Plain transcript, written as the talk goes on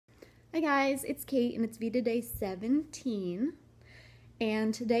Hi guys, it's Kate and it's VEDA Day 17.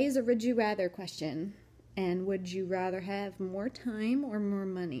 And today is a would you rather question. And would you rather have more time or more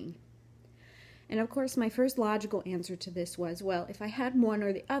money? And of course my first logical answer to this was, well, if I had one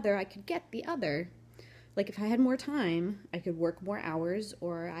or the other, I could get the other. Like if I had more time, I could work more hours,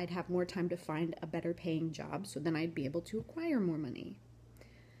 or I'd have more time to find a better paying job, so then I'd be able to acquire more money.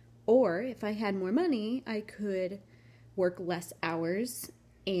 Or if I had more money, I could work less hours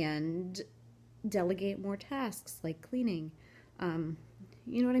and delegate more tasks like cleaning. You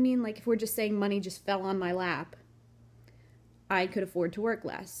know what I mean? Like if we're just saying money just fell on my lap, I could afford to work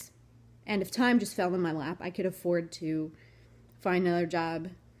less. And if time just fell in my lap, I could afford to find another job,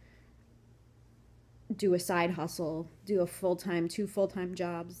 do a side hustle, do a full-time, 2 full-time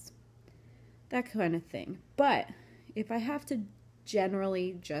jobs, that kind of thing. But if I have to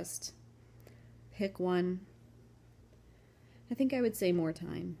generally just pick one, I think I would say more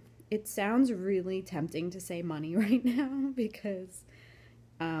time. It sounds really tempting to say money right now because,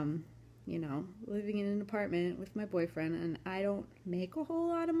 living in an apartment with my boyfriend and I don't make a whole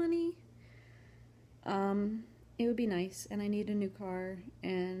lot of money. It would be nice, and I need a new car,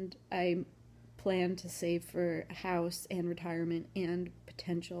 and I plan to save for a house and retirement and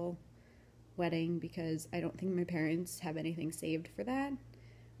potential wedding because I don't think my parents have anything saved for that,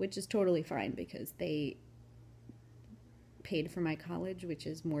 which is totally fine because they paid for my college, which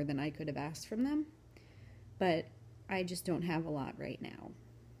is more than I could have asked from them. But I just don't have a lot right now.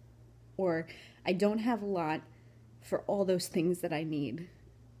 Or I don't have a lot for all those things that I need.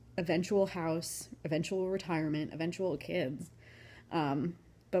 Eventual house, eventual retirement, eventual kids.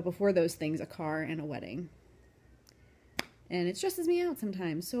 But before those things, a car and a wedding. And it stresses me out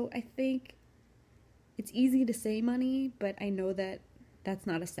sometimes. So I think it's easy to say money, but I know that that's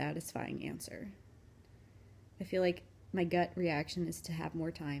not a satisfying answer. I feel like my gut reaction is to have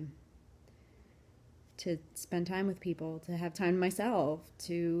more time, to spend time with people, to have time myself,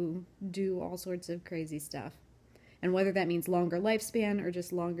 to do all sorts of crazy stuff. And whether that means longer lifespan or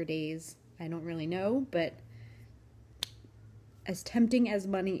just longer days, I don't really know, but as tempting as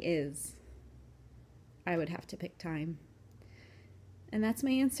money is, I would have to pick time. And that's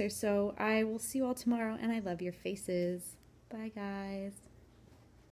my answer. So I will see you all tomorrow, and I love your faces. Bye, guys.